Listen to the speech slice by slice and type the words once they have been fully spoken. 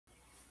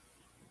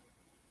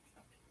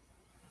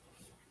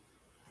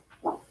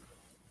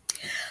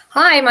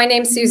Hi, my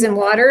name's Susan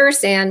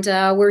Waters, and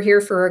we're here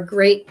for a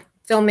great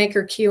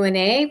filmmaker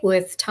Q&A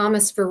with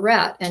Thomas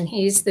Verrette, and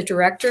he's the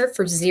director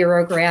for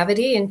Zero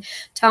Gravity. And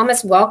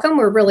Thomas, welcome.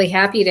 We're really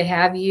happy to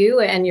have you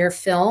and your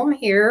film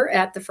here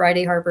at the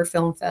Friday Harbor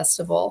Film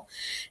Festival.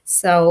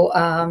 So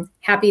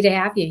happy to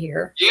have you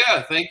here.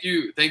 Yeah, thank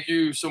you. Thank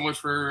you so much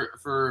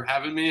for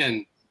having me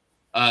and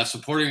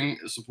supporting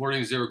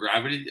Zero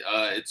Gravity.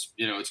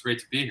 It's great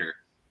to be here.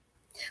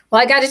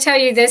 Well, I got to tell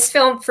you, this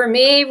film for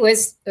me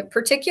was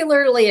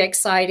particularly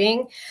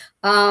exciting.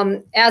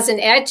 As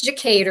an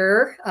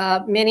educator,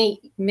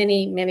 many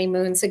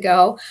moons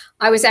ago,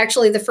 I was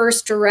actually the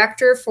first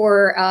director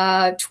for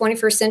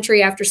 21st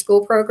Century After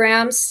School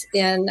programs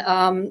in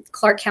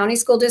Clark County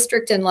School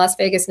District in Las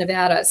Vegas,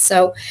 Nevada.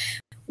 So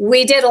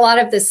we did a lot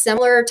of the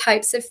similar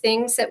types of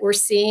things that we're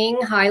seeing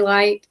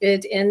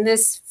highlighted in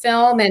this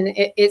film, and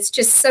it's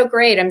just so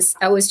great.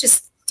 I was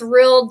just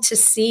thrilled to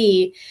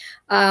see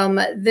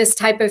this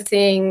type of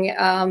thing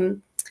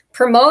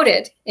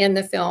promoted in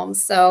the film.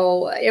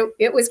 So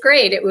it was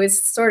great. It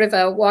was sort of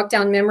a walk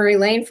down memory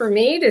lane for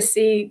me to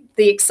see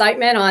the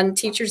excitement on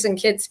teachers and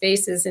kids'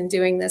 faces in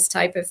doing this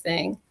type of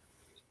thing.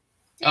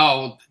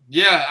 Oh,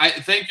 yeah.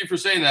 Thank you for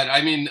saying that.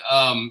 I mean,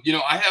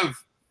 I have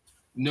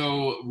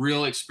no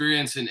real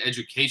experience in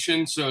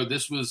education, so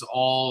this was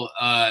all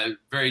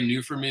very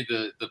new for me.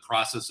 The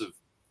process of,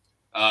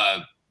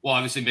 well,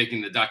 obviously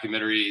making the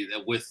documentary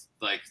with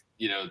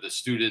the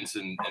students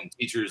and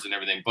teachers and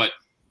everything, but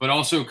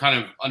also kind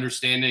of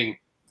understanding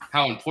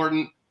how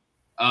important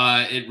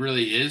it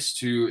really is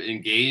to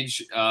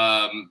engage,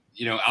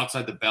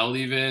 outside the bell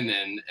even,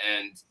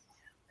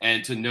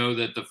 and to know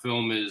that the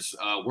film is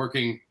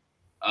working,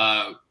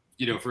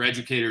 for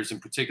educators in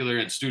particular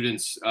and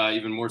students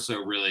even more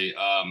so really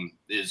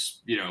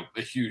is,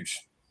 a huge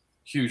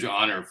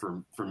honor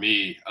for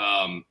me,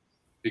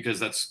 because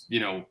that's,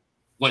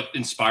 what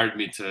inspired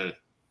me to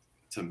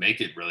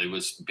make it really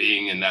was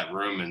being in that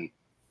room and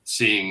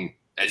seeing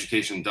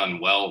education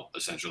done well,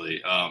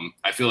 essentially.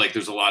 I feel like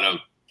there's a lot of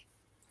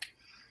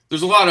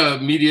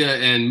media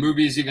and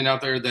movies even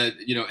out there that,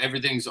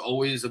 everything's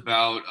always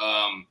about,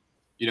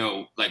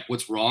 like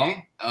what's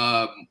wrong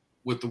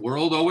with the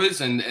world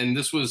always. And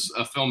this was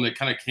a film that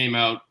kind of came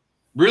out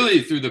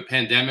really through the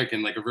pandemic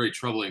and like a very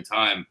troubling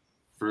time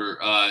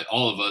for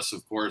all of us,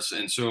 of course.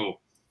 And so,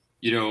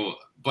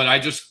 but I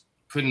just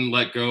couldn't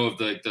let go of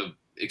the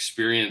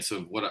experience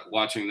of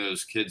watching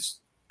those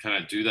kids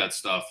kind of do that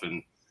stuff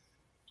and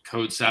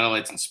code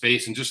satellites in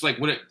space and just like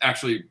what it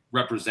actually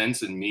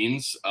represents and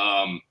means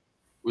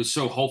was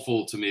so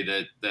hopeful to me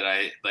that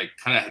I like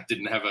kind of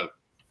didn't have a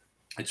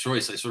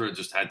choice. I sort of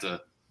just had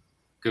to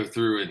go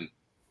through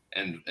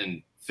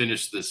and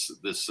finish this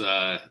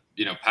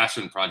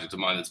passion project of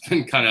mine that's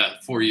been kind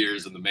of 4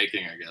 years in the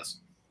making, I guess.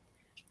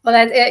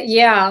 Well,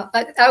 yeah,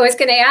 I was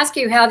going to ask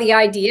you how the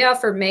idea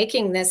for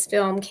making this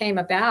film came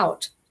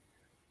about.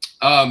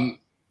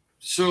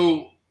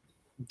 So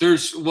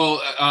there's,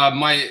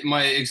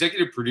 my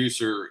executive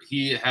producer,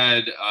 he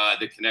had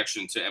the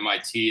connection to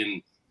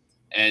MIT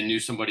and knew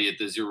somebody at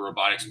the Zero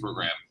Robotics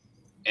program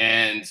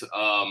and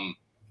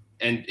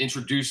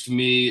introduced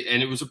me,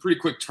 and it was a pretty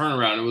quick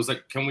turnaround. It was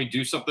like, can we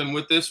do something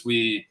with this?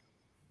 We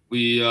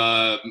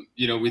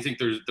think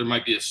there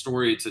might be a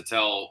story to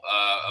tell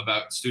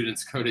about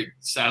students coding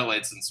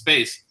satellites in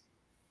space.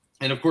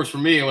 And of course, for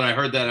me, when I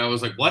heard that, I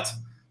was like, what?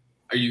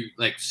 Are you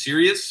like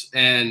serious?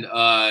 And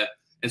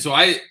so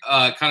I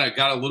kind of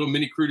got a little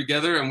mini crew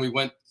together and we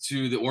went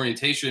to the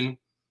orientation,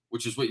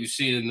 which is what you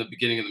see in the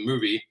beginning of the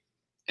movie.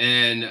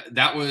 And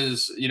that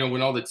was,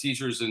 when all the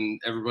teachers and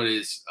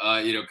everybody's,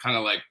 kind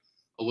of like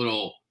a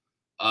little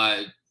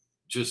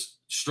just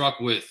struck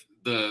with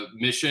the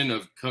mission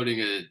of coding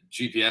a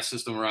GPS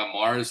system around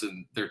Mars.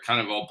 And they're kind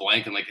of all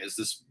blank and like,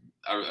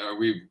 are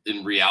we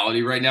in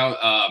reality right now?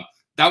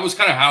 That was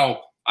kind of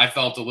how I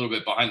felt a little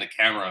bit behind the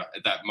camera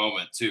at that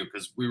moment too,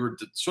 because we were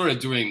sort of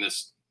doing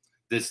this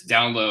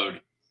download,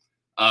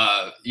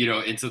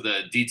 into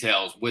the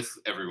details with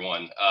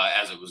everyone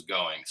as it was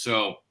going.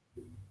 So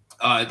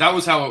that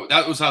was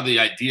how the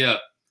idea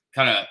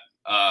kind of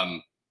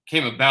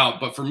came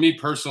about. But for me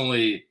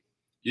personally,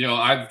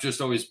 I've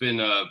just always been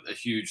a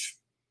huge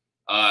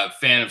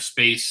fan of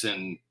space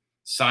and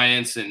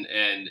science and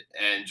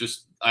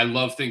just I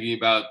love thinking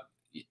about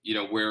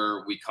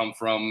where we come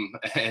from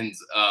and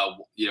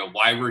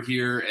why we're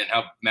here and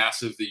how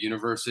massive the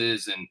universe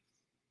is. And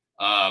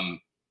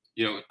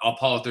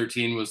Apollo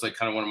 13 was like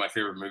kind of one of my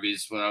favorite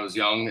movies when I was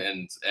young,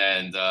 and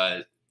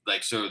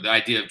so the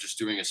idea of just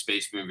doing a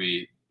space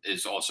movie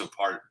is also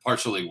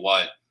partially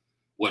what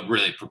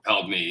really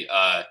propelled me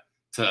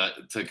to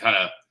kind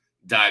of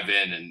dive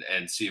in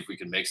and see if we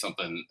can make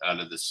something out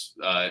of this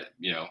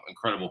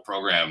incredible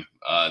program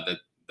that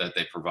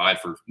they provide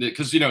for,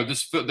 because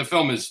the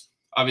film is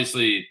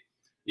obviously,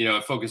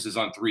 it focuses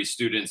on 3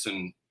 students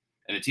and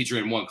a teacher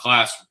in one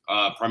class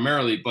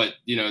primarily, but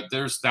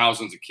there's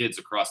thousands of kids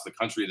across the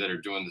country that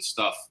are doing this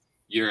stuff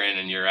year in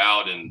and year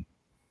out, and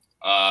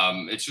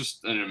it's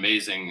just an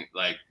amazing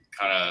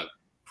kind of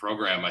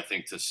program, I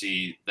think, to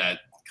see that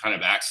kind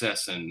of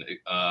access and,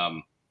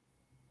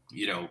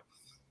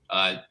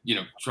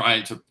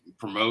 trying to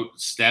promote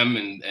STEM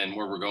and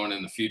where we're going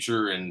in the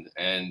future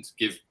and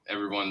give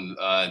everyone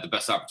the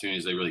best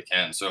opportunities they really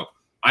can. So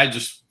I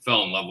just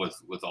fell in love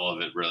with all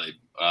of it, really,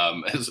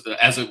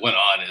 as it went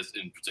on,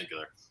 in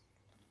particular.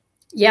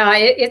 Yeah,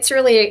 it's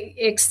really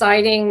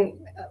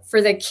exciting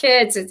for the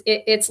kids.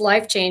 It's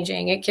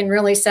life-changing. It can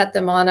really set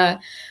them on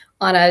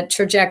a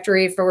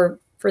trajectory for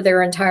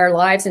their entire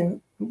lives and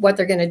what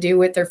they're going to do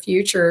with their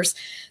futures.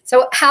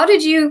 So how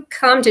did you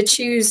come to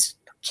choose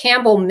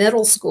Campbell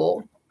Middle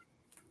School?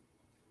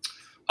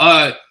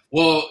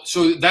 Well,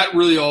 so that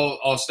really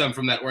all stemmed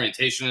from that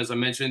orientation, as I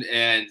mentioned.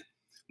 And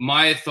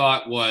my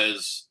thought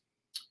was,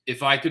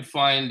 if I could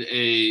find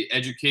a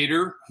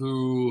educator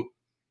who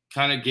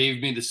kind of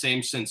gave me the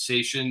same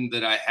sensation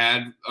that I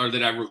had, or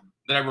that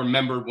I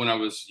remembered when I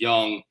was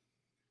young,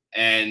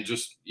 and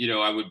just,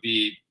 I would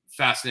be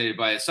fascinated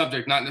by a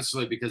subject, not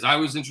necessarily because I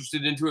was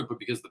interested into it, but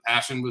because the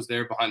passion was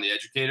there behind the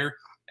educator,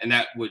 and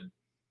that would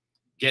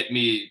get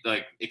me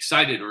like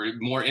excited or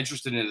more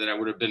interested in it than I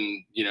would have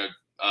been,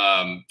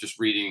 just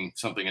reading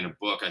something in a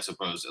book, I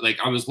suppose. Like,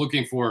 I was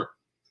looking for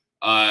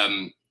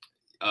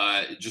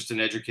just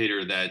an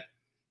educator that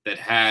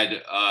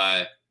had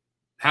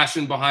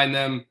passion behind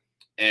them,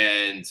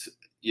 and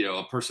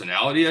a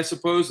personality, I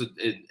suppose.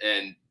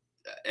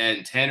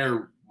 And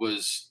Tanner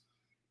was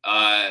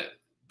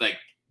like,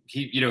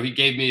 he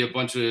gave me a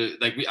bunch of,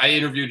 like, I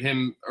interviewed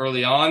him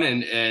early on,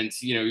 and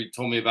he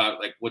told me about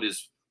like where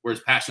his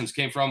passions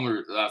came from,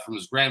 or from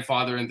his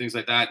grandfather and things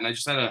like that. And I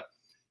just had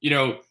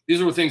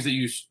these are things that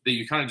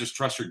you kind of just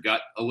trust your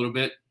gut a little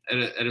bit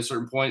at a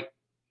certain point.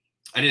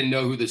 I didn't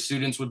know who the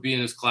students would be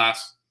in his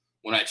class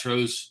when I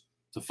chose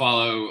to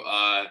follow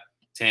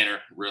Tanner.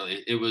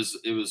 Really, it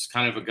was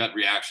kind of a gut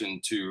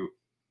reaction to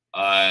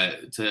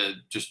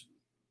just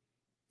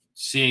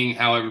seeing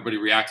how everybody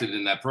reacted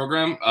in that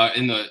program,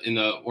 in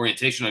the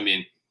orientation, I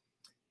mean.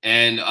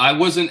 And I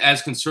wasn't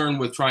as concerned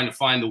with trying to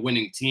find the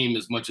winning team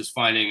as much as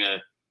finding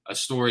a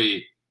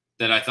story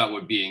that I thought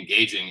would be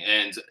engaging.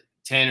 And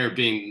Tanner,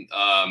 being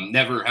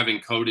never having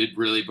coded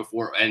really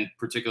before, and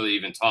particularly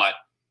even taught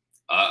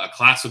a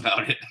class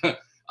about it,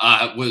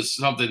 was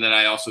something that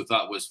I also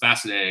thought was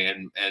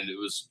fascinating. And it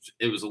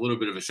was a little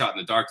bit of a shot in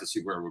the dark to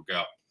see where it would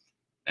go.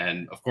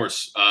 And of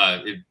course,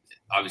 it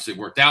obviously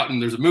worked out,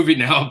 and there's a movie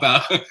now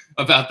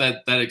about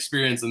that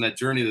experience and that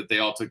journey that they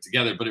all took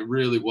together. But it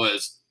really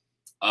was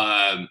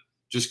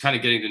just kind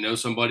of getting to know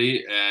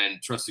somebody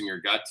and trusting your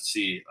gut to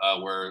see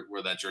where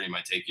that journey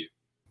might take you.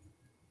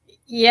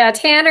 Yeah,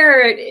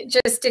 Tanner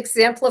just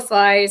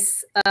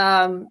exemplifies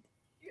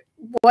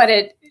what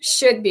it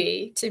should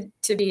be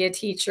to be a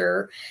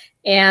teacher.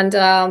 And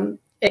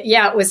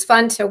it was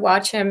fun to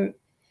watch him,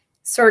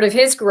 sort of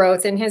his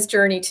growth and his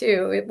journey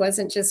too. It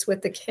wasn't just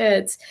with the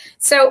kids.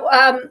 So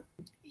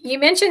you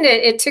mentioned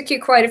it took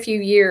you quite a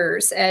few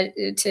years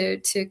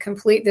to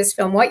complete this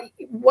film.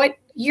 What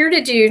year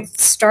did you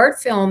start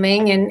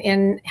filming,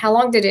 and how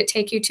long did it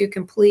take you to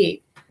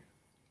complete?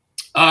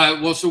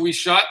 Well, so we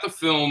shot the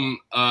film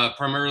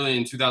primarily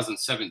in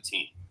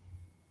 2017.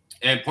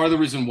 And part of the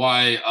reason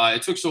why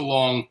it took so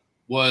long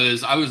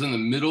was I was in the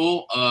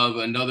middle of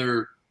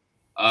another,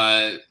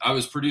 I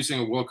was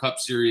producing a World Cup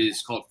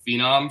series called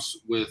Phenoms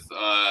with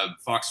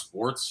Fox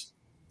Sports.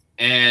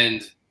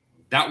 And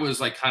that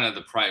was like kind of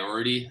the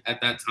priority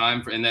at that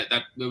time. And that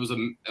it was a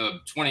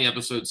 20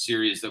 episode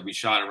series that we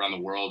shot around the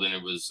world. And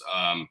it was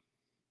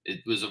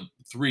a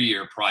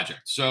 3-year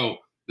project. So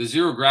the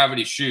zero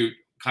gravity shoot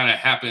kind of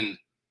happened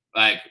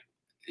like,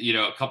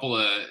 a couple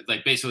of,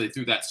 like, basically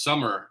through that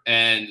summer.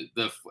 And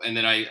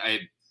then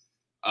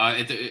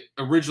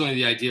originally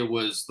the idea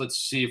was, let's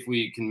see if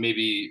we can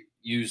maybe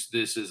use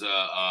this as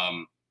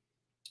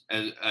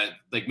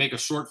like make a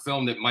short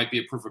film that might be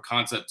a proof of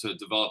concept to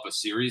develop a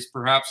series,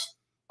 perhaps,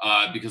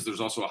 because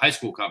there's also a high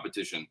school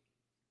competition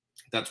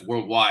that's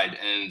worldwide.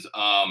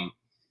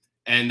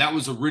 And that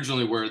was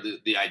originally where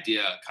the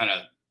idea kind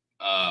of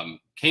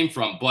came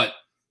from. But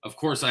of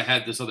course, I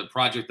had this other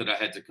project that I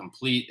had to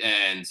complete,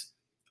 and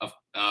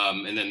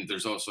then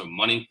there's also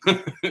money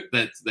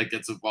that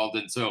gets involved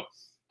in. So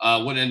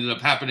what ended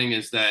up happening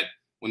is that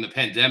when the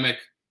pandemic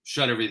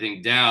shut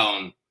everything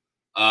down,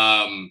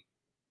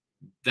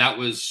 that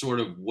was sort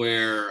of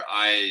where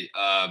I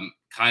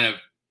kind of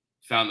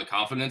found the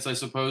confidence, I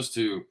suppose,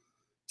 to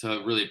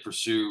really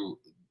pursue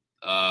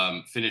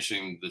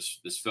finishing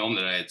this film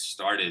that I had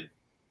started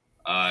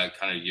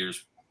kind of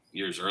years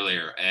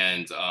earlier.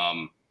 And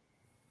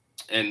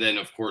then,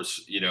 of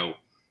course,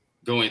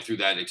 going through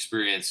that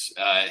experience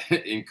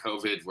in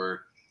COVID,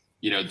 where,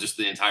 just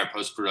the entire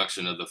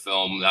post-production of the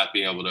film, not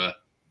being able to,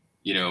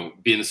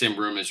 be in the same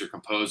room as your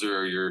composer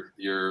or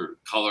your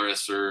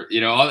colorist, or,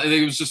 I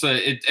think it was just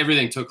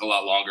everything took a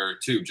lot longer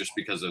too, just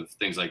because of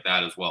things like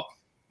that as well.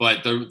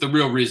 But the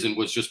real reason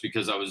was just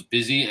because I was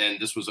busy, and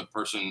this was a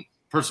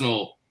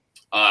personal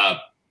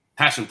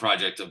passion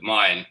project of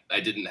mine. I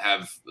didn't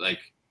have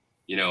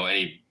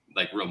any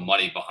real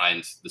money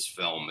behind this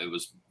film. It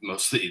was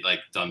mostly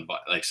done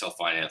by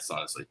self-financed,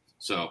 honestly.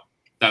 So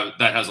that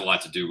has a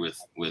lot to do with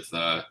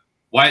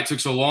why it took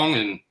so long,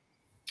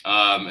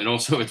 and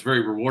also it's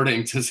very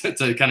rewarding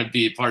to kind of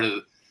be part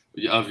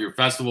of your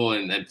festival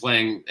and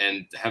playing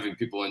and having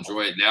people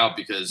enjoy it now,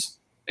 because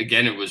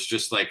again, it was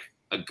just like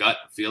a gut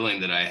feeling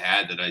that I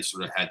had that I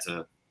sort of had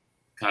to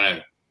kind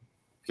of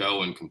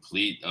go and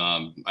complete.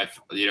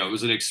 It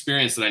was an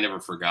experience that I never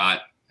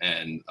forgot,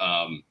 and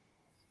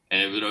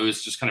it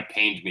always just kind of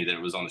pained me that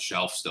it was on the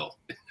shelf still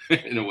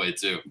in a way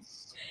too.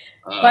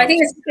 Well, I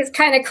think it's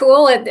kind of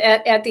cool at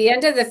the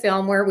end of the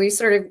film where we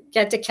sort of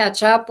get to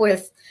catch up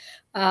with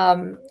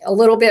a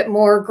little bit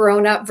more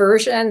grown-up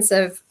versions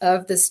of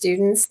the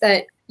students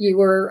that you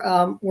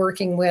were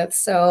working with.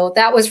 So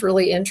that was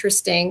really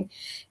interesting.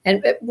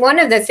 And one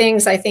of the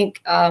things I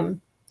think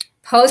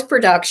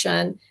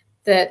post-production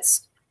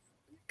that's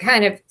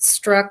kind of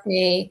struck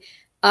me,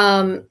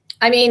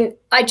 I mean,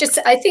 I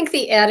think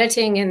the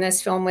editing in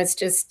this film was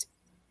just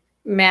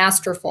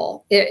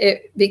masterful.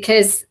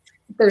 Because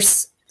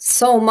there's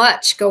so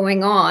much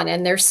going on,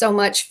 and there's so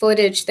much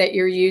footage that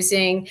you're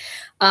using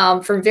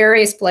from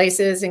various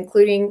places,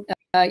 including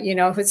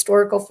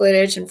historical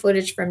footage and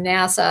footage from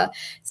NASA.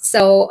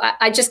 So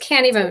I just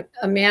can't even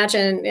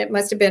imagine. It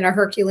must have been a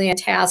Herculean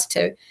task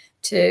to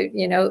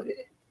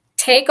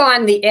take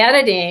on the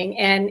editing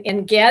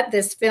and get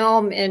this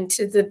film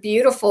into the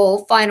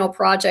beautiful final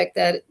project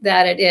that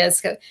it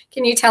is.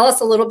 Can you tell us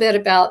a little bit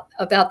about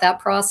that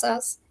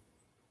process?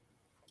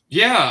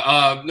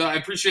 Yeah, no, I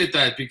appreciate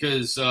that,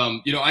 because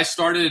I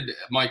started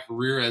my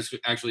career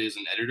actually as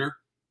an editor,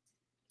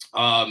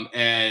 when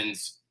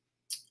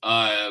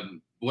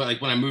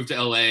I moved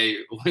to LA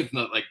with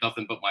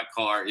nothing but my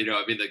car,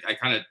 I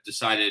kind of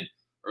decided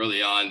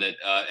early on that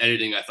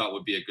editing I thought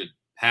would be a good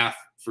path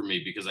for me,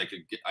 because I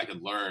could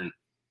learn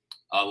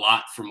a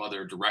lot from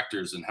other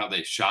directors and how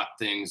they shot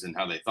things and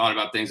how they thought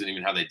about things and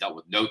even how they dealt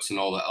with notes and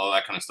all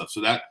that kind of stuff.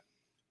 So that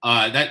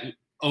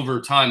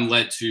over time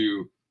led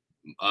to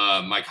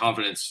my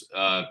confidence,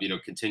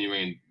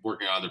 continuing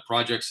working on other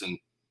projects, and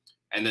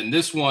then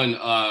this one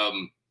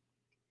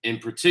in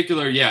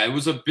particular, yeah, it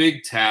was a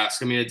big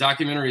task. I mean, a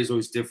documentary is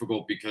always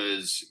difficult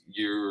because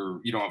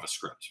you don't have a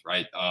script,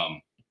 right?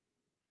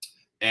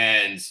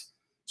 And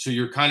so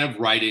you're kind of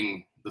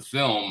writing the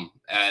film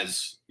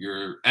as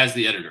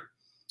the editor.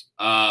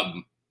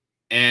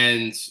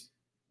 And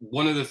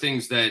one of the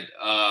things that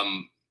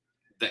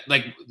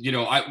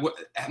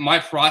my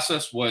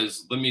process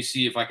was, let me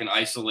see if I can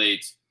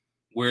isolate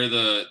where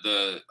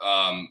the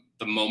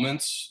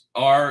moments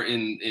are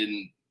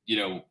in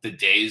the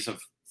days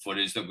of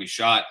footage that we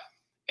shot,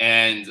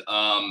 and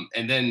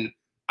then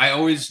I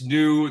always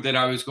knew that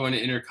I was going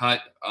to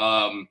intercut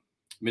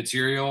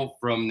material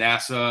from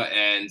NASA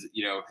and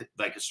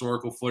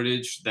historical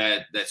footage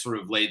that sort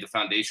of laid the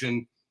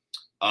foundation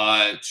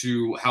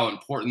to how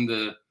important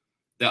the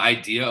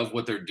idea of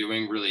what they're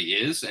doing really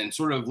is, and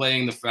sort of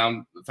laying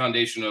the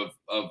foundation of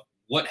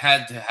what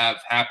had to have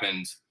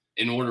happened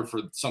in order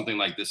for something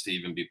like this to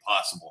even be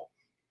possible.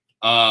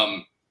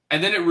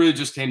 And then it really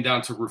just came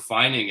down to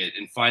refining it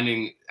and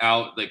finding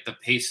out the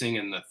pacing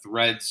and the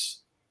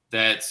threads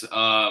that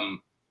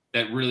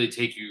really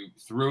take you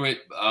through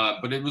it.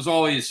 But it was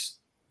always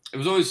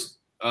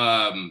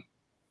the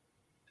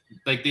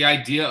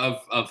idea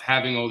of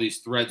having all these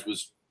threads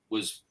was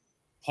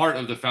part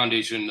of the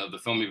foundation of the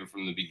film even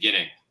from the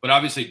beginning. But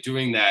obviously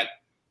doing that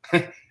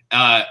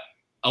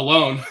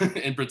alone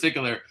in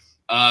particular,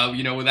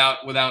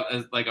 without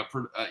a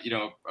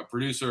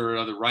producer or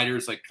other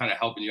writers kind of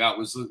helping you out,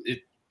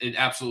 it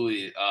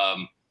absolutely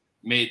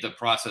made the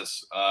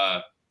process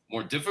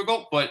more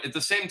difficult. But at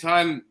the same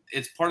time,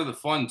 it's part of the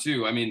fun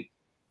too. I mean,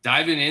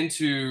 diving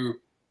into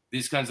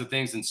these kinds of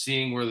things and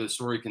seeing where the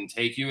story can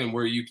take you and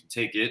where you can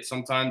take it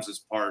sometimes is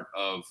part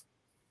of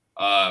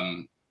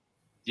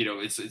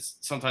it's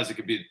sometimes it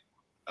could be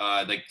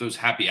those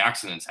happy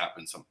accidents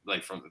happen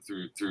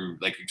through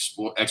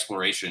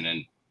exploration,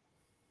 and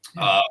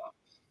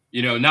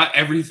not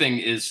everything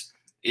is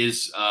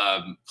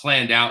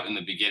planned out in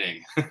the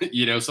beginning.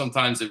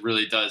 Sometimes it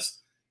really does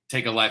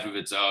take a life of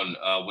its own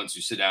once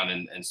you sit down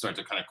and start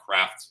to kind of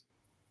craft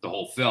the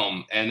whole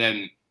film. And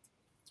then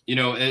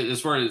as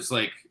far as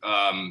the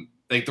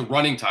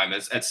running time,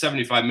 at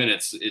 75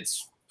 minutes,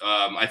 it's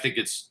I think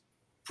it's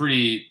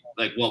pretty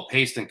well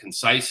paced and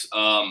concise.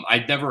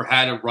 I'd never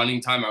had a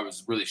running time I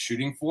was really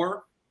shooting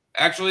for.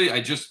 Actually,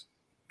 I just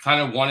kind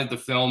of wanted the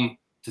film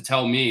to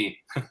tell me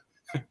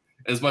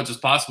as much as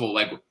possible,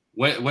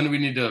 when do we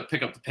need to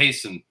pick up the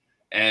pace,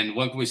 and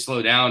when can we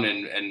slow down,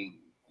 and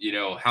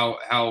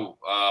how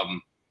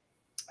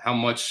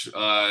much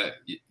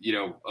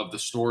of the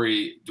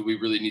story do we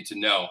really need to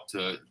know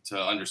to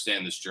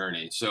understand this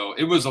journey. So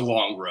it was a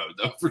long road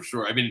though, for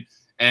sure. I mean,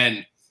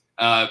 and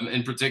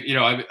in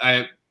particular,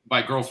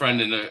 my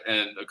girlfriend and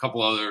a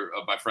couple other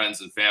of my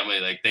friends and family,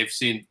 they've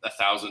seen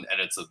 1,000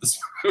 edits of this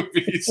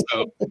movie.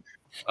 So,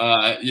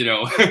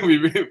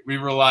 we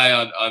rely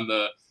on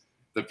the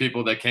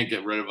people that can't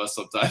get rid of us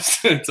sometimes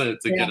to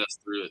get us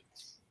through it.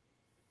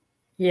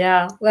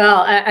 Yeah.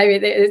 Well, I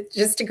mean, it's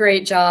just a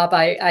great job.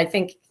 I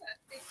think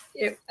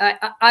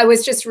I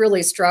was just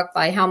really struck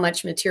by how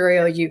much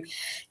material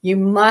you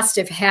must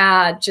have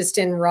had just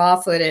in raw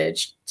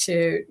footage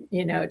to,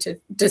 you know, to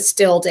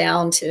distill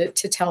down to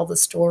tell the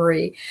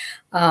story.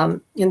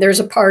 And there's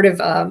a part in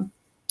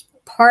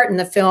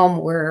the film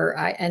where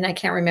I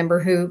can't remember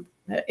who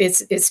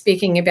is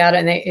speaking about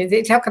it, and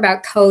they talk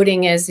about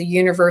coding as a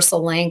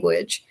universal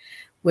language,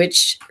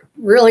 which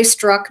really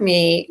struck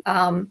me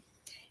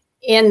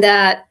in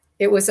that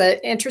it was an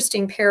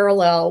interesting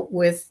parallel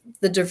with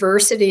the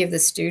diversity of the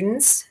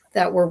students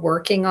that were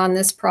working on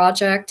this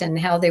project and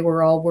how they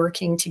were all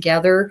working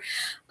together,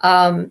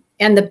 and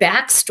the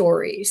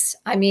backstories.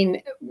 I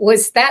mean,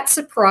 was that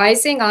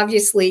surprising?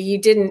 Obviously, you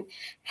didn't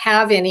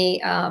have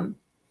any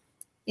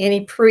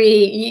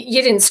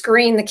you didn't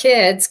screen the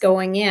kids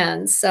going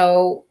in.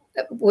 So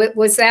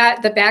was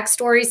that the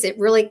backstories? It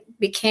really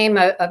became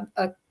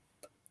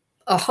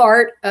a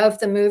heart of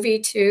the movie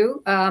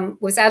too.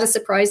 Was that a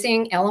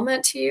surprising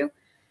element to you?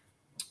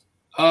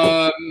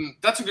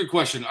 That's a good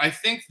question. I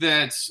think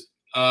that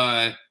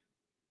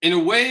in a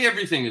way,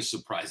 everything is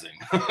surprising.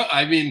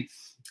 I mean,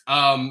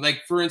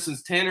 like for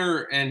instance,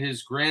 Tanner and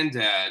his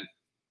granddad,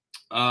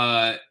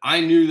 I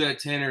knew that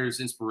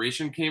Tanner's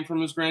inspiration came from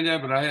his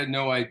granddad, but I had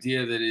no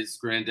idea that his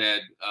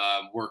granddad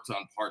worked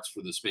on parts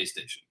for the space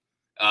station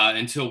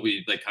until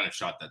we like kind of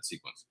shot that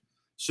sequence.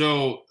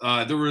 So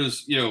there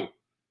was, you know,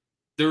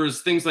 there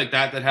was things like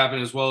that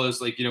happened, as well as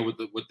like, you know,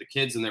 with the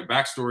kids and their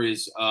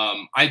backstories.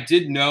 I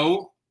did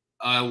know,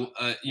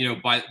 you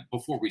know,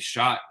 before we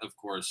shot, of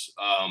course,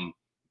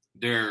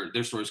 their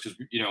stories, because,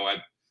 you know, I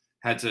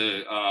had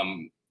to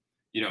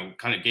you know,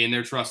 kind of gain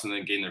their trust and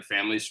then gain their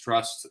family's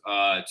trust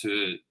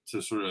to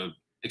sort of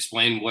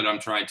explain what I'm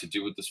trying to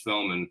do with this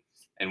film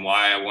and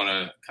why I want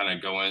to kind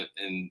of go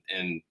in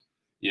and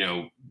you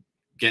know,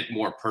 get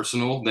more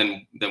personal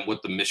than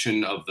what the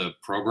mission of the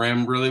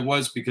program really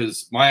was.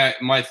 Because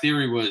my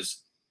theory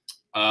was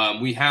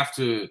we have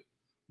to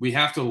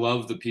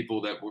love the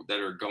people that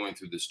are going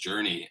through this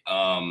journey,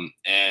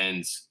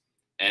 and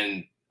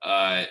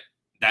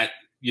that,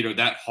 you know,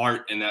 that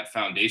heart and that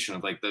foundation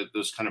of like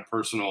those kind of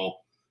personal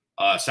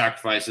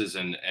sacrifices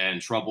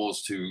and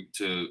troubles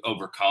to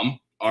overcome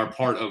are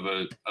part of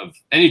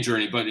any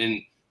journey. But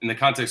in the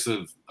context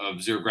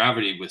of zero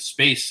gravity with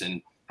space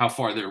and how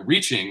far they're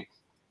reaching,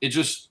 it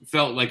just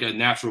felt like a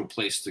natural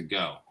place to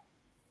go,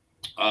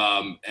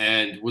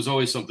 and was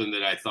always something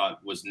that I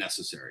thought was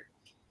necessary.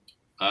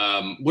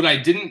 What I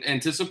didn't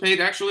anticipate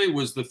actually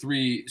was the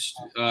three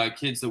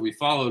kids that we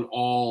followed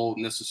all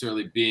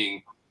necessarily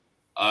being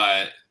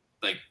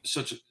like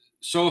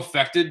so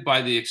affected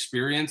by the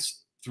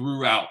experience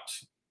throughout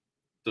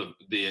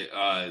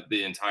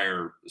the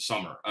entire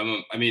summer.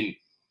 I mean,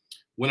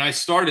 when I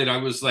started, I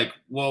was like,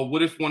 well,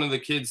 what if one of the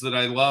kids that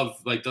I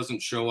love like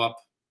doesn't show up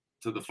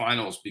to the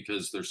finals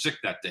because they're sick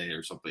that day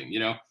or something, you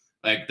know?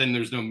 Like then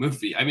there's no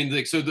movie. I mean,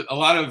 like, so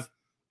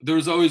there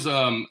was always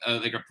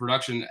like a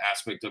production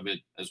aspect of it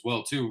as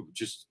well too,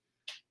 just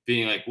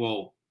being like,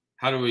 well,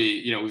 how do we,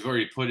 you know, we've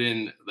already put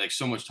in like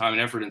so much time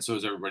and effort, and so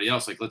is everybody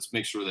else. Like, let's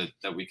make sure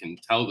that we can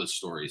tell this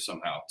story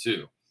somehow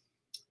too.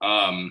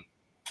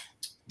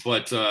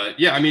 But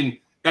yeah, I mean,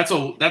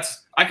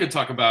 I could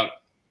talk about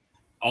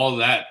all of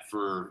that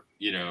for,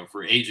 you know,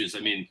 for ages. I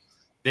mean,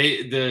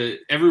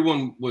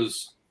 everyone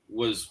was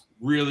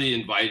really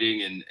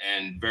inviting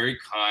and very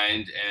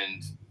kind,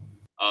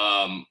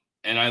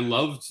 and I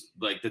loved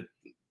like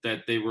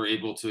that they were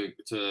able to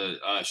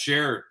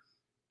share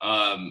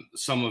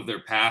some of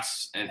their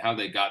pasts and how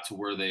they got to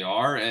where they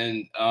are,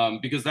 and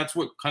because that's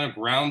what kind of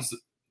grounds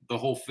the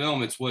whole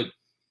film. It's what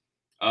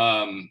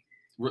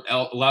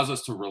allows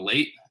us to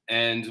relate.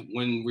 And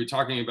when we're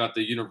talking about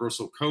the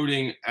universal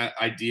coding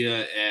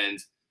idea and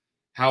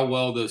how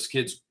well those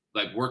kids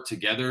like work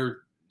together,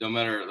 no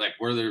matter like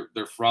where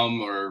they're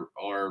from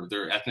or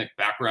their ethnic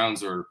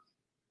backgrounds, or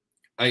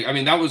I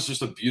mean, that was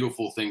just a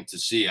beautiful thing to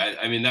see.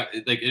 I mean, that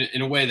like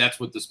in a way, that's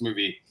what this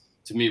movie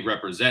to me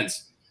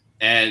represents.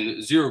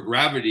 And Zero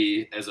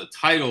Gravity as a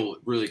title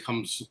really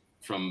comes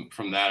from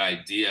that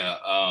idea.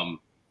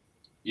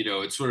 You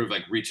know, it's sort of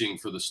like reaching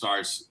for the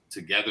stars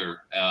together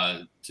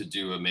to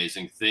do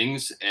amazing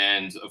things.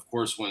 And of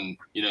course, when,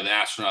 you know, the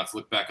astronauts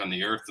look back on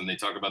the Earth and they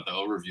talk about the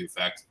overview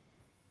effect,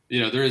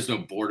 you know, there is no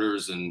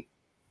borders, and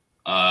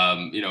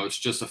you know, it's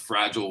just a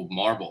fragile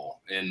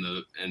marble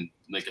in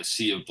like a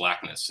sea of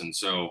blackness. And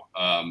so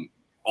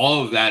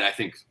all of that, I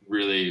think,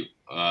 really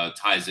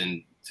ties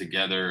in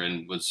together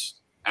and was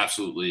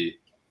absolutely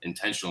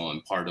intentional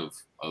and part of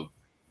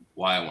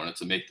why I wanted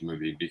to make the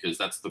movie, because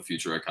that's the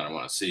future I kind of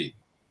want to see.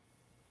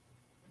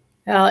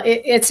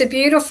 It's a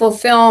beautiful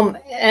film,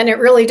 and it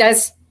really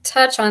does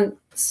touch on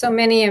so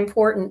many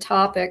important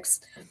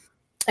topics.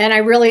 And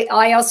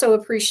I also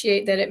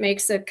appreciate that it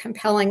makes a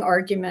compelling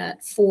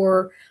argument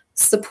for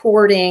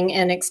supporting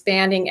and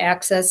expanding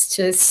access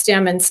to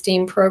STEM and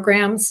STEAM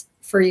programs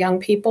for young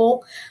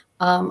people.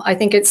 I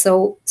think it's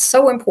so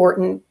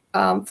important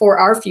for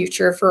our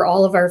future, for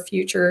all of our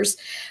futures.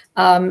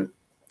 And,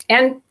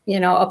 you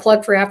know, a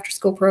plug for after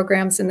school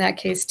programs in that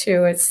case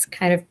too. It's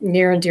kind of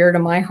near and dear to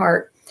my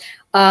heart.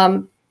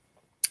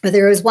 But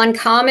there was one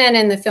comment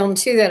in the film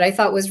too that I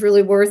thought was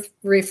really worth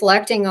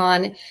reflecting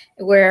on,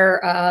 where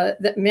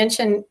the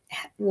mention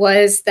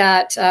was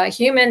that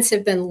humans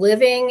have been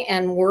living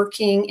and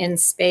working in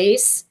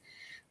space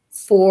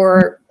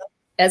for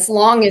as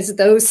long as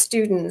those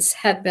students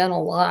had been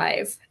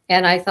alive.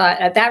 And I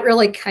thought that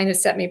really kind of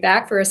set me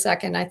back for a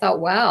second. I thought,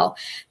 wow,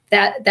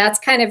 that's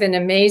kind of an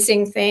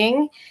amazing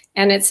thing.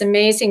 And it's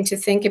amazing to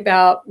think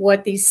about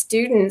what these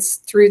students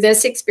through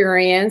this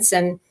experience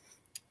and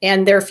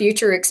their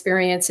future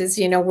experiences,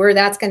 you know, where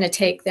that's going to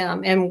take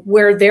them and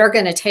where they're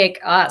going to take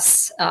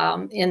us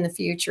in the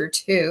future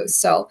too.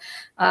 So,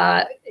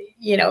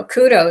 you know,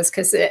 kudos,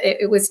 because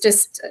it was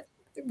just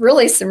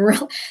really some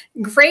real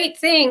great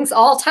things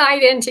all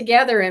tied in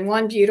together in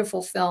one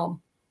beautiful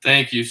film.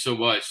 Thank you so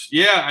much.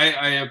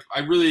 Yeah,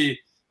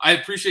 I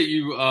appreciate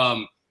you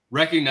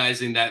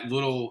recognizing that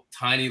little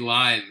tiny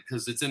line,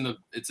 because it's in the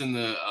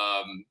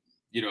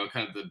you know,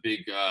 kind of the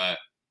big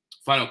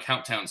final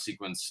countdown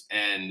sequence.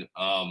 And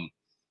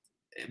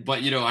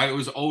but you know, I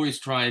was always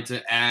trying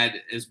to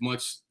add as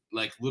much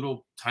like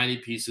little tiny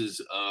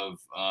pieces of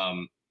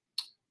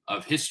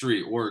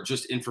history or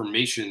just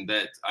information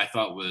that I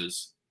thought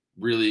was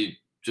really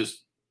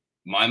just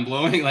mind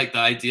blowing. Like the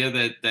idea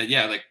that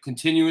yeah, like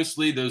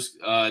continuously those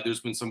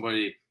there's been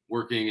somebody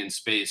working in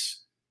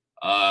space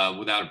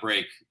without a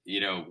break,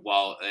 you know,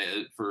 while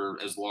for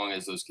as long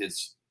as those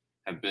kids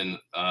have been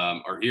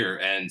are here,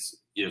 and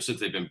you know, since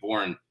they've been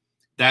born.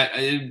 That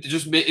it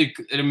just it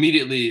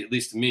immediately, at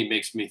least to me,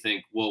 makes me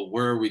think, well,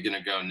 where are we going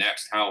to go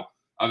next? How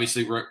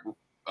obviously we're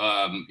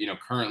you know,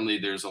 currently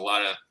there's a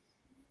lot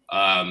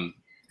of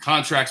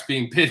contracts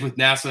being bid with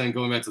NASA and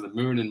going back to the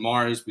moon and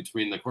Mars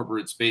between the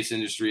corporate space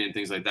industry and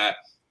things like that.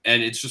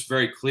 And it's just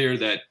very clear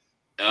that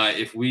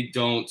if we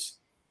don't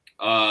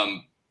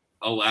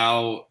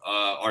allow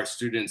our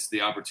students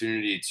the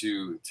opportunity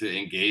to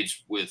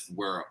engage with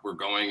where we're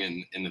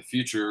going in the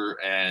future,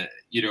 and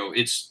you know,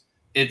 it's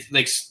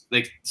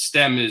like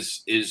STEM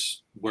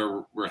is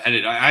where we're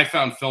headed. I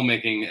found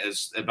filmmaking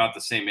as about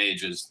the same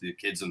age as the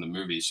kids in the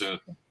movie, so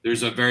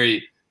there's a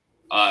very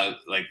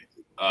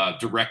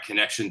direct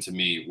connection to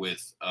me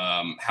with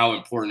how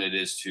important it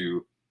is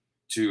to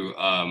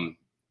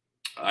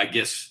I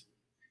guess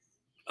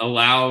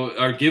allow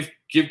or give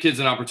kids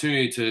an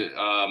opportunity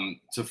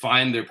to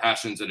find their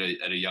passions at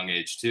a young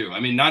age too. I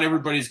mean, not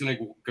everybody's going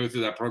to go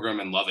through that program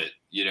and love it,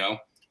 you know,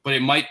 but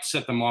it might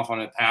set them off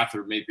on a path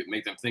or maybe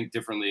make them think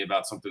differently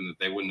about something that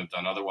they wouldn't have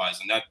done otherwise.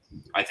 And that,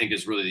 I think,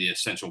 is really the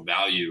essential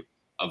value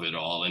of it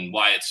all, and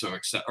why it's so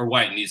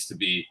why it needs to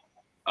be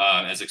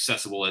as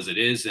accessible as it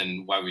is,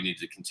 and why we need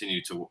to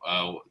continue to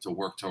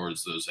work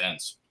towards those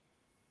ends.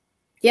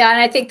 Yeah,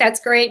 and I think that's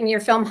great. And your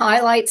film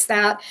highlights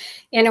that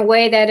in a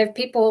way that if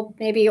people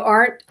maybe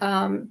aren't,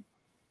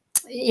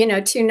 you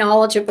know, too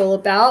knowledgeable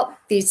about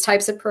these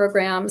types of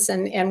programs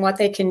and what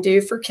they can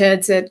do for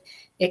kids, it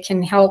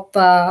can help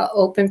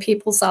open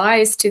people's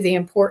eyes to the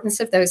importance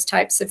of those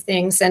types of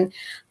things. And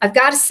I've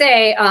got to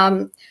say,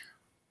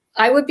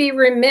 I would be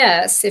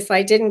remiss if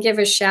I didn't give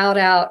a shout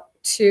out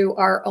to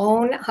our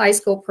own high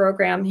school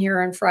program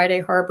here in Friday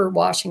Harbor,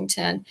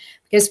 Washington,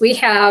 because we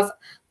have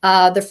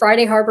the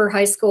Friday Harbor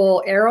High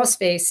School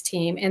aerospace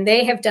team, and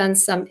they have done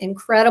some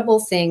incredible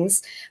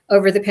things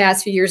over the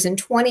past few years. In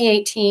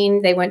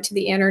 2018, they went to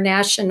the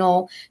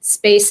International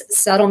Space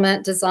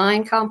Settlement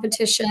Design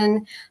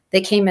Competition.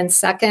 They came in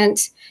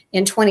second.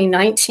 In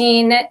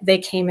 2019, they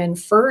came in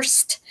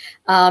first.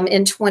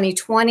 In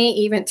 2020,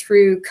 even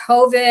through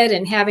COVID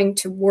and having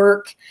to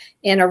work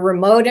in a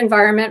remote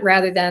environment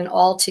rather than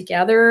all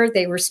together,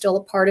 they were still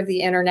a part of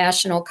the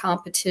international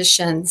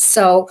competition.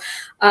 So,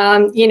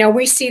 you know,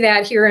 we see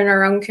that here in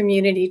our own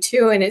community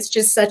too. And it's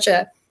just such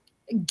a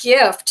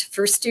gift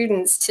for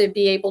students to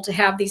be able to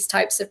have these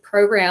types of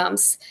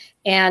programs.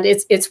 And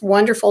it's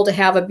wonderful to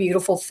have a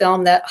beautiful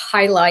film that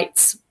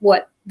highlights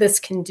what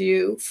this can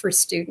do for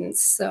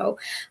students. So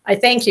I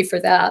thank you for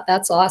that.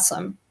 That's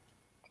awesome.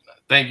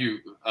 Thank you.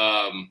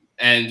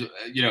 And,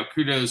 you know,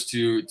 kudos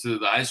to the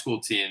high school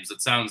teams.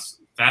 It sounds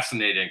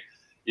fascinating.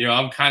 You know,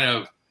 I'm kind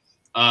of,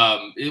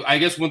 I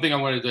guess one thing I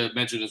wanted to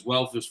mention as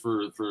well, just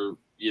for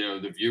you know,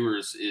 the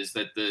viewers, is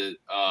that the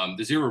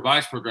Zero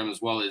Revise program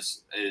as well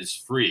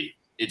is free.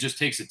 It just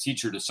takes a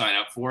teacher to sign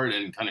up for it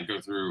and kind of go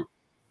through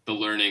the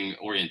learning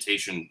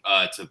orientation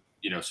to,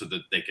 you know, so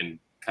that they can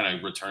kind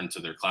of return to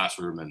their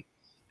classroom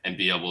and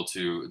be able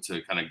to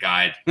kind of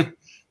guide,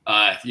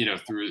 you know,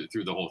 through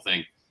the whole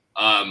thing.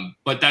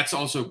 But that's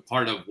also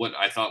part of what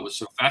I thought was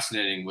so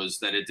fascinating, was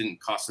that it didn't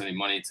cost any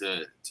money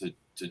to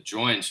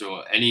join.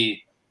 So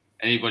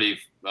anybody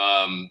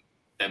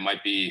that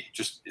might be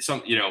just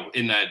some, you know,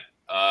 in that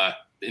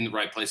in the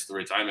right place at the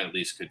right time, at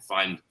least could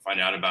find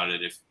out about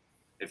it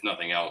if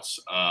nothing else.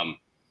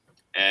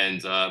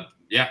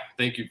 Yeah,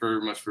 thank you very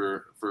much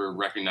for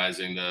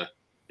recognizing the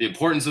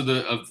importance of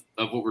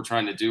what we're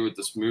trying to do with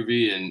this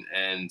movie,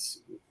 and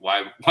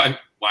why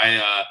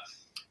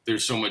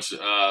there's so much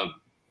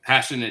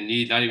passion and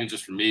need, not even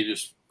just from me,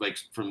 just like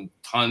from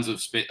tons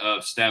of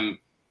STEM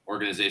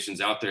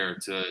organizations out there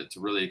to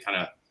really kind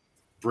of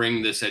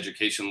bring this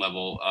education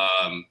level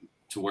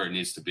to where it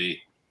needs to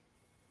be.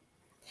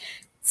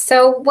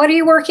 So what are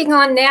you working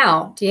on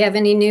now? Do you have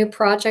any new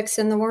projects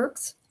in the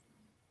works?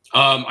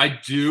 I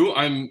do.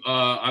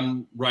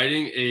 I'm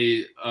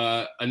writing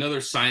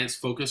another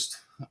science-focused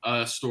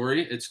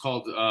story. It's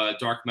called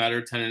Dark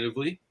Matter,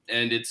 tentatively,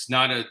 and it's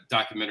not a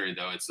documentary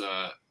though.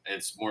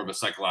 It's more of a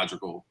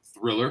psychological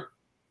thriller,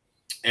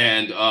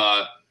 and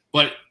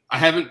but I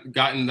haven't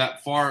gotten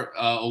that far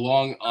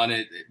along on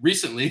it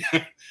recently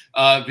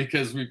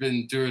because we've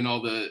been doing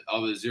all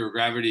the zero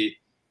gravity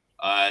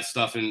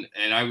stuff, and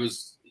I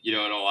was, in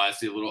all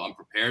honesty, a little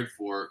unprepared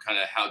for kind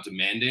of how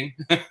demanding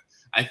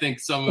I think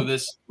some of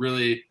this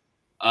really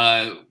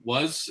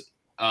was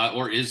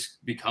or is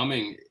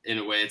becoming in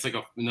a way. It's like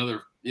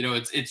another,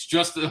 it's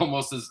just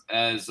almost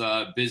as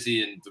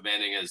busy and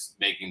demanding as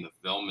making the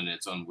film in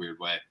its own weird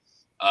way,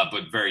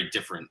 but very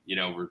different.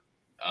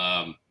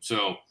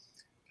 So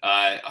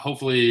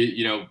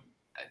hopefully,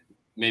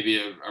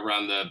 maybe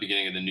around the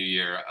beginning of the new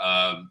year,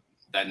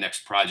 that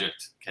next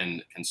project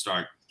can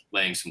start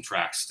laying some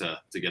tracks to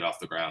get off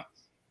the ground.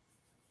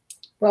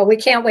 Well, we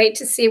can't wait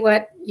to see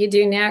what you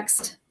do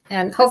next.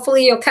 And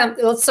hopefully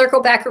you'll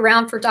circle back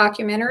around for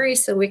documentaries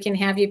so we can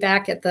have you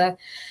back at the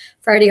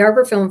Friday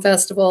Harbor Film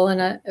Festival in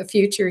a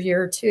future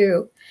year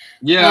too.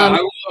 Yeah,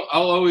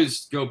 I'll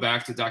always go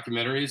back to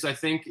documentaries. I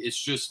think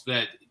it's just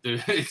that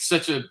it's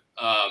such a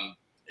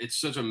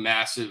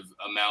massive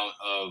amount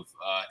of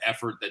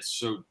effort that's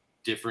so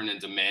different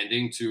and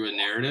demanding to a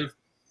narrative.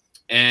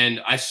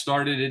 And I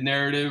started a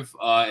narrative,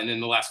 and in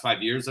the last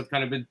 5 years, I've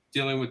kind of been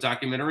dealing with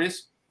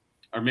documentaries,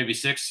 or maybe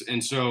 6.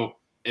 And so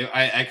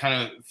I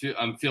kind of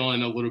I'm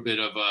feeling a little bit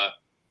of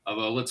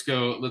a let's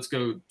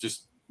go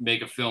just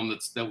make a film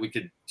that we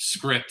could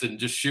script and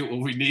just shoot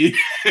what we need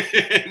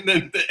and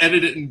then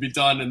edit it and be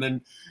done, and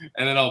then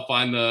I'll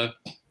find the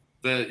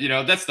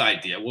that's the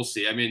idea. We'll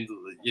see. I mean,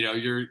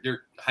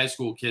 your high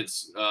school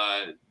kids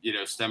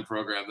STEM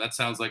program, that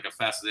sounds like a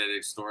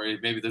fascinating story.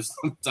 Maybe there's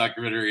some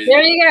documentary.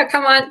 There you go.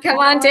 Come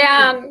on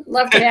down.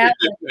 Love to have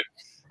you.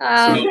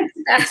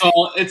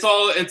 So it's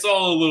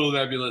all a little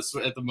nebulous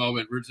at the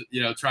moment. We're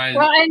just, trying.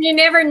 Well, and you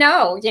never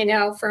know,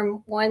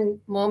 from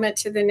one moment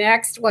to the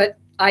next, what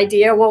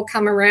idea will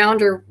come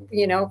around, or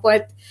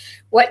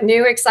what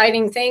new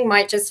exciting thing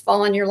might just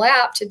fall in your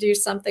lap to do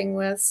something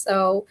with.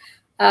 So,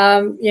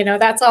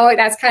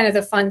 that's kind of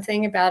the fun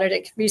thing about it.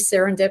 It can be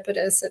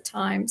serendipitous at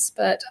times,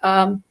 but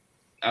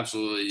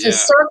absolutely, yeah. To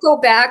circle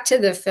back to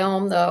the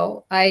film,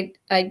 though,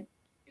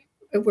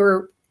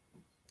 we're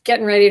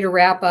getting ready to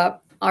wrap up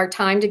our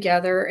time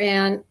together,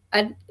 and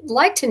I'd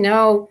like to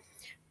know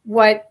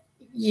what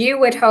you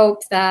would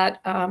hope that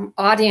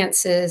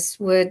audiences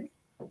would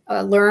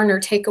learn or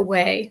take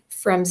away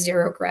from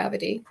Zero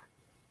Gravity.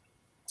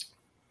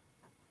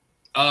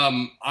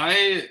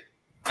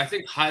 I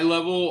think high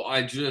level,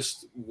 I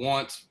just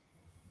want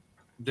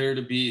there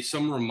to be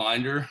some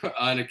reminder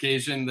on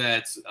occasion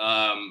that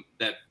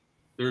that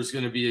there's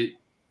going to be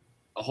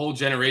a whole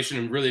generation,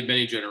 and really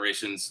many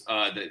generations,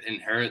 that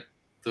inherit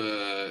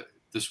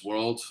this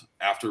world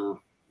after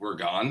we're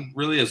gone,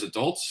 really, as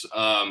adults.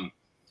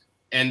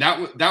 And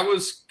that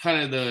was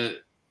kind of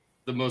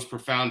the most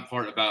profound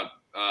part about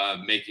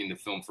making the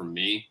film for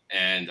me.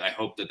 And I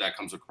hope that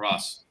comes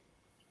across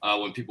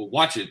when people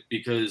watch it,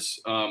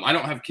 because I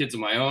don't have kids of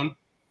my own.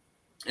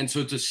 And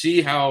so to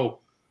see how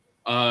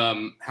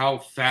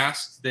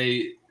fast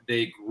they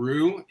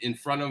grew in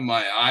front of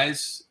my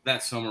eyes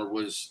that summer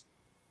was,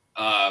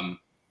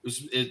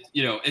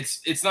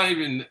 it's not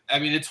even, I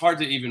mean, it's hard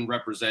to even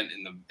represent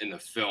in the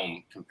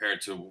film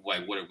compared to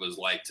like what it was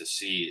like to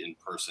see in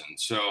person.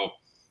 So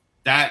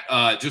that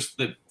just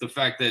the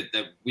fact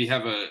that we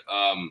have a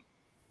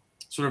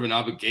sort of an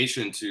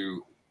obligation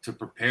to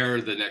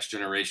prepare the next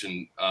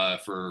generation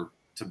to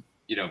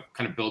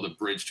kind of build a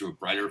bridge to a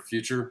brighter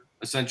future,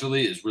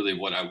 essentially, is really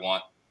what I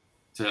want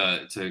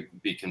to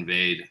be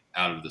conveyed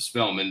out of this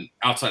film. And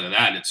outside of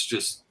that, it's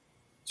just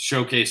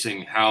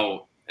showcasing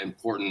how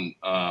important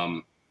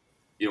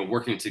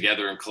working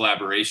together and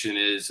collaboration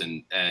is,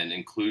 and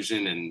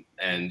inclusion,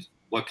 and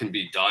what can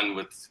be done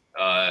with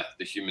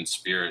the human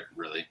spirit,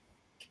 really.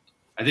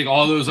 I think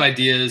all those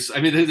ideas, I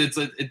mean,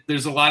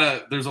 there's a lot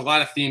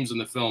of themes in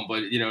the film,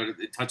 but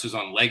it touches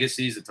on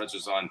legacies, it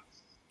touches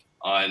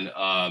on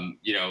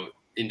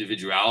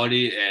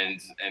individuality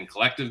and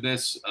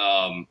collectiveness,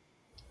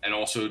 and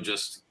also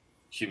just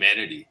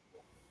humanity,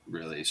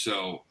 really.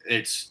 So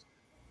it's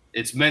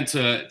meant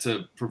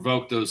to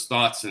provoke those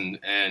thoughts and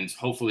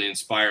hopefully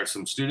inspire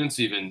some students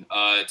even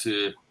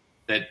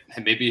that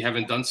maybe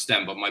haven't done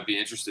STEM but might be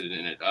interested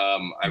in it.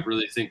 I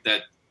really think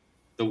that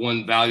the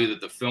one value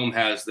that the film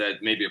has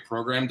that maybe a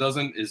program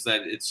doesn't is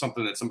that it's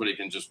something that somebody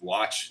can just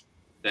watch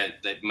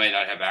that might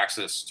not have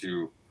access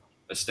to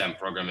a STEM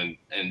program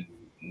and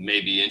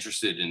may be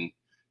interested in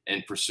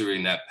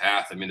pursuing that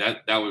path. I mean,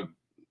 that would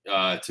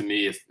to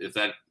me, if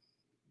that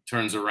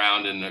turns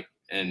around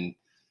in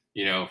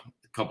a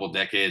couple of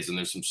decades, and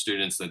there's some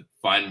students that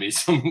find me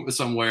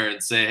somewhere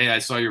and say, "Hey, I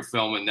saw your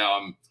film, and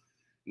now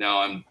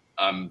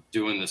I'm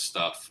doing this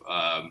stuff."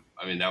 I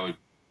mean, that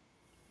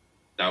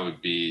that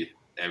would be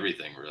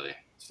everything, really.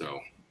 So,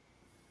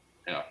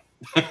 yeah,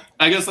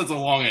 I guess that's a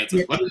long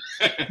answer. But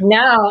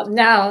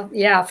No,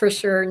 yeah, for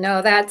sure.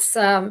 No, that's,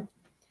 I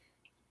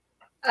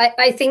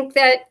think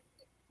that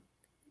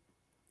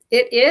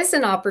it is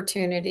an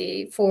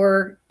opportunity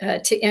for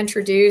to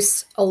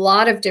introduce a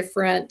lot of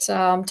different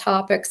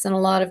topics and a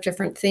lot of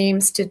different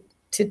themes to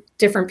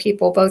different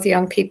people, both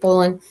young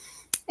people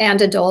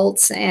and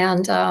adults.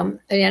 And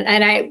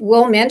I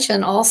will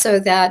mention also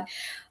that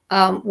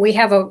we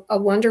have a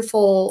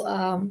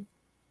wonderful,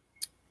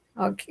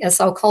 I guess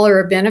I'll call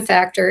her a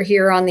benefactor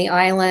here on the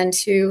island,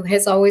 who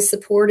has always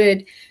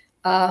supported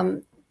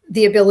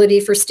the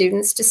ability for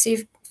students to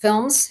see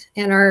films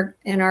in our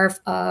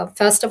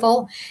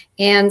festival.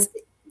 And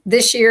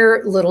this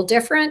year, a little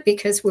different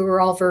because we were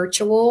all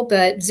virtual,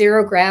 but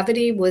Zero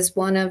Gravity was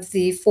one of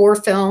the 4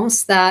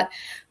 films that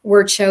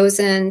were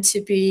chosen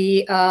to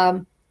be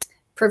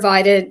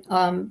provided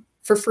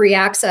for free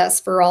access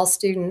for all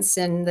students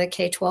in the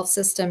K-12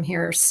 system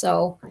here.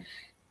 So,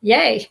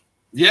 yay.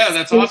 Yeah,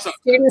 that's awesome.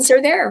 Students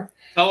are there.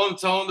 Tell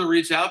them to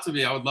reach out to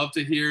me. I would love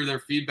to hear their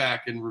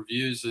feedback and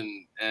reviews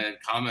and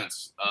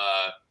comments.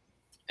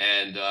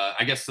 And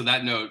I guess to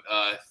that note,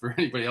 for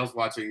anybody else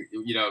watching,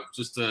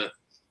 just to,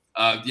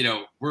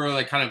 we're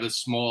like kind of a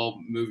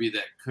small movie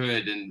that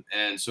could,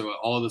 and so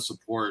all the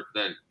support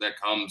that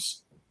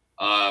comes,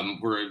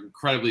 we're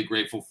incredibly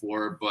grateful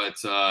for.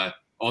 But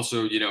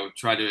also,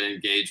 try to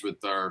engage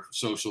with our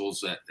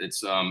socials.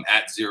 It's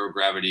at Zero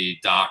Gravity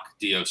Doc,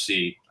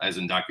 DOC, as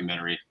in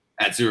documentary,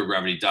 at Zero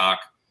Gravity Doc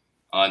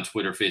on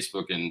Twitter,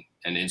 Facebook, and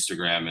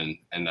Instagram,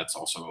 and that's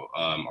also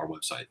our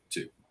website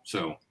too.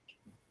 So,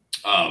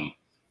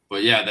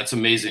 but yeah, that's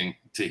amazing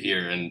to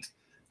hear. And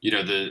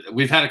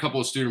we've had a couple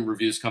of student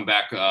reviews come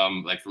back,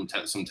 like from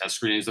some test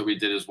screenings that we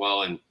did as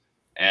well,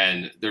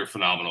 and they're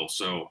phenomenal.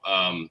 So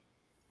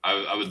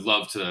I would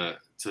love to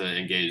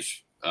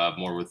engage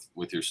more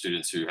with your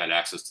students who had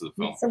access to the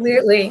film.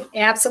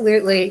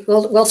 Absolutely.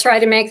 We'll try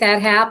to make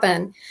that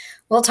happen.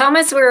 Well,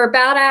 Thomas, we're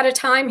about out of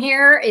time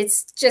here.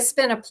 It's just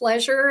been a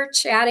pleasure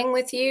chatting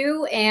with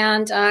you,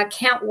 and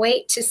can't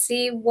wait to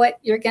see what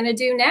you're going to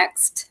do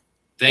next.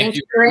 Thank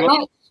you very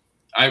much.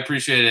 I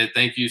appreciate it.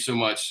 Thank you so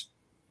much.